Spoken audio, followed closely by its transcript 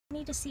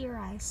need to see your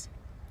eyes.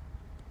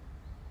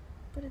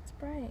 But it's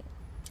bright.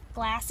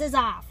 Glasses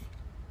off.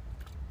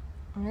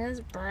 It is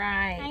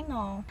bright. I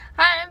know.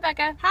 Hi, I'm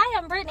Becca. Hi,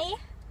 I'm Brittany.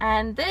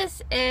 And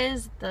this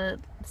is the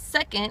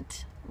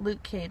second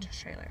Luke Cage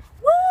trailer.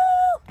 Woo!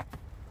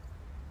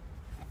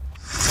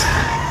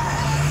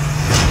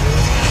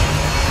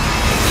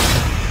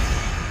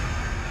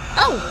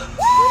 Oh!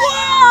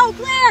 Whoa,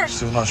 Claire!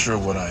 Still not sure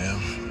what I am.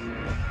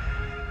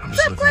 I'm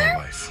just living my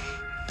life,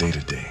 day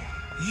to day.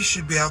 You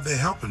should be out there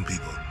helping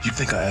people. You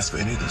think I asked for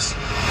any of this?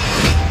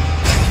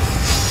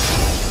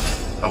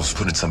 I was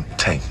put in some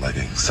tank like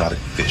an exotic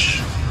fish.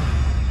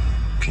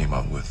 Came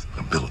out with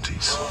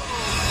abilities.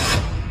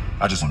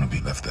 I just want to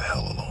be left the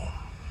hell alone.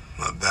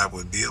 Well, that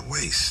would be a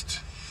waste.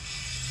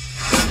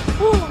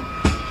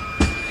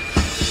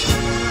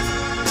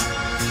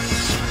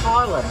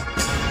 Harlem,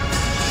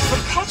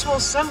 perpetual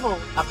symbol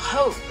of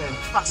hope and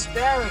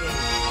prosperity.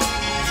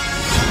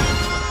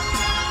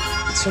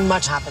 Too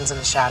much happens in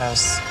the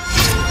shadows.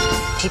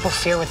 People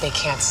fear what they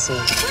can't see.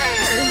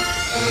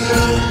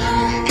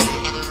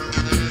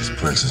 This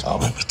place is our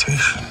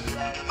reputation,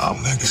 our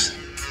legacy,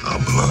 our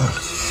blood.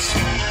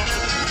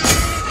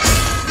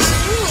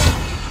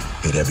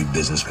 Hit every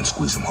business and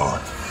squeeze them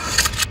hard.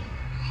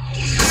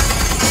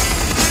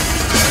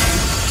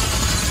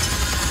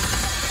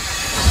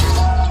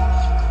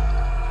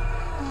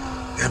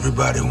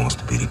 Everybody wants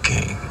to be the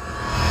king.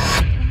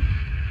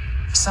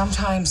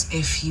 Sometimes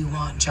if you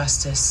want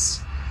justice,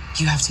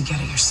 you have to get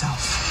it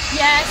yourself.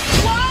 Yes.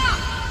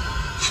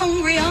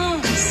 Hungry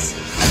arms.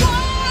 The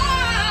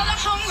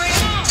hungry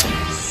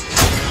arms.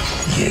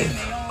 Give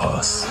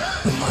us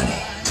the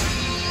money.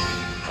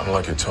 I don't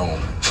like your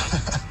tone.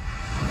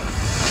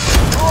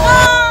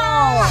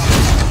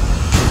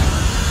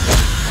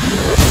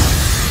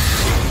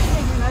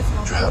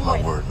 You have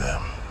my word,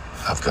 ma'am.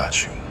 I've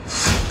got you.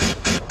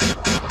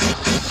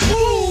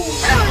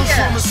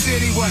 From a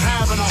city where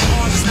having a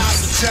heart is not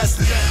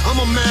suggested. I'm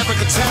a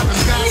maverick, a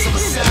tapping bass, I'm a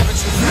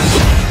savage.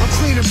 I'm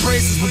cleaning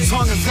braces with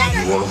tongue and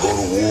value. You wanna go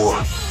to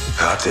war?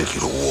 I'll take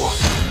you to war.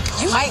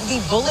 You might be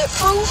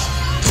bulletproof,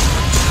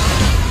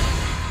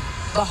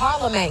 but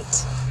Harlem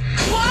ain't.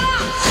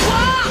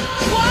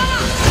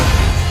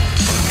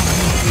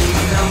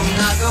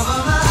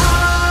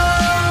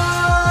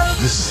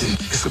 This city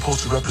is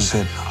supposed to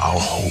represent our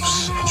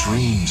hopes and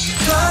dreams.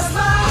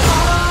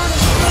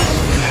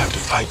 You have to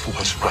fight for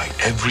what's right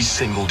every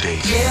single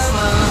day.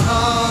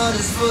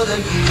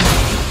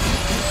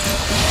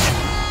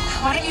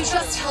 Why don't you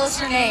just tell us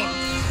your name?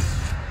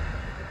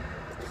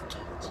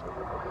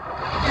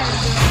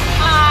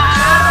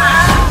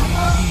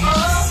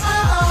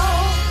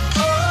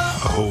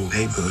 The whole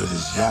neighborhood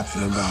is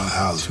yapping about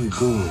how two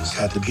goons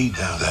had the beat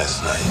down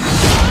last night.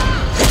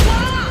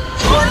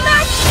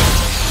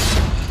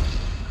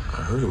 I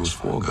heard it was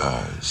 4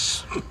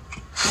 guys.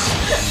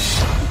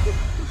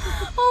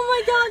 Oh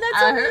my god,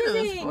 that's I heard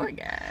amazing. it was 4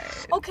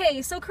 guys.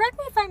 Okay, so correct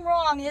me if I'm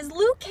wrong. Is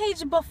Luke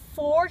Cage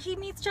before he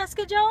meets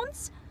Jessica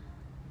Jones?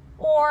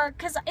 Or,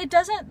 because it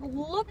doesn't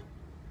look...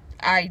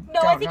 I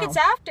think it's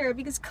after,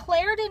 because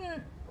Claire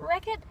didn't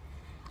wreck it.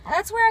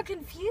 That's where I'm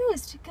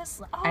confused,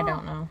 because... Oh. I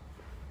don't know.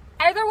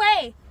 Either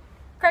way,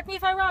 correct me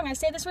if I'm wrong, I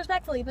say this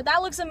respectfully, but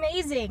that looks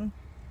amazing.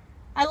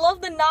 I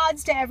love the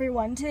nods to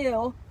everyone,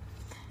 too.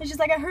 It's just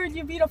like, I heard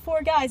you beat up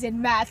 4 guys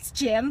in Matt's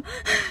gym.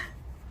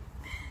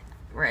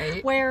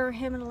 Right. Where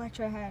him and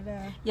Elektra had,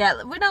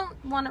 Yeah, we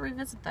don't want to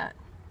revisit that.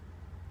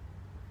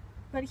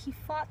 But he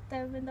fought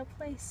them in the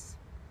place.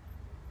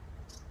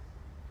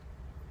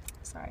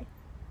 Sorry.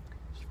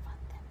 He fought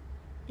them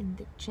in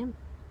the gym.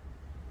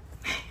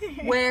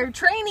 Where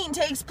training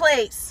takes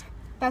place.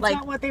 That's Like,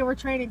 not what they were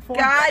training for.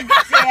 God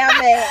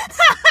damn it.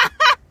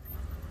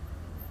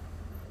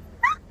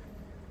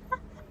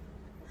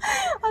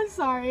 I'm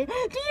sorry. Do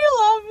you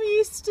love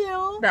me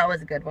still? That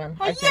was a good one.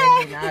 I Yeah.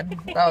 can't even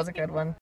nod. That was a good one.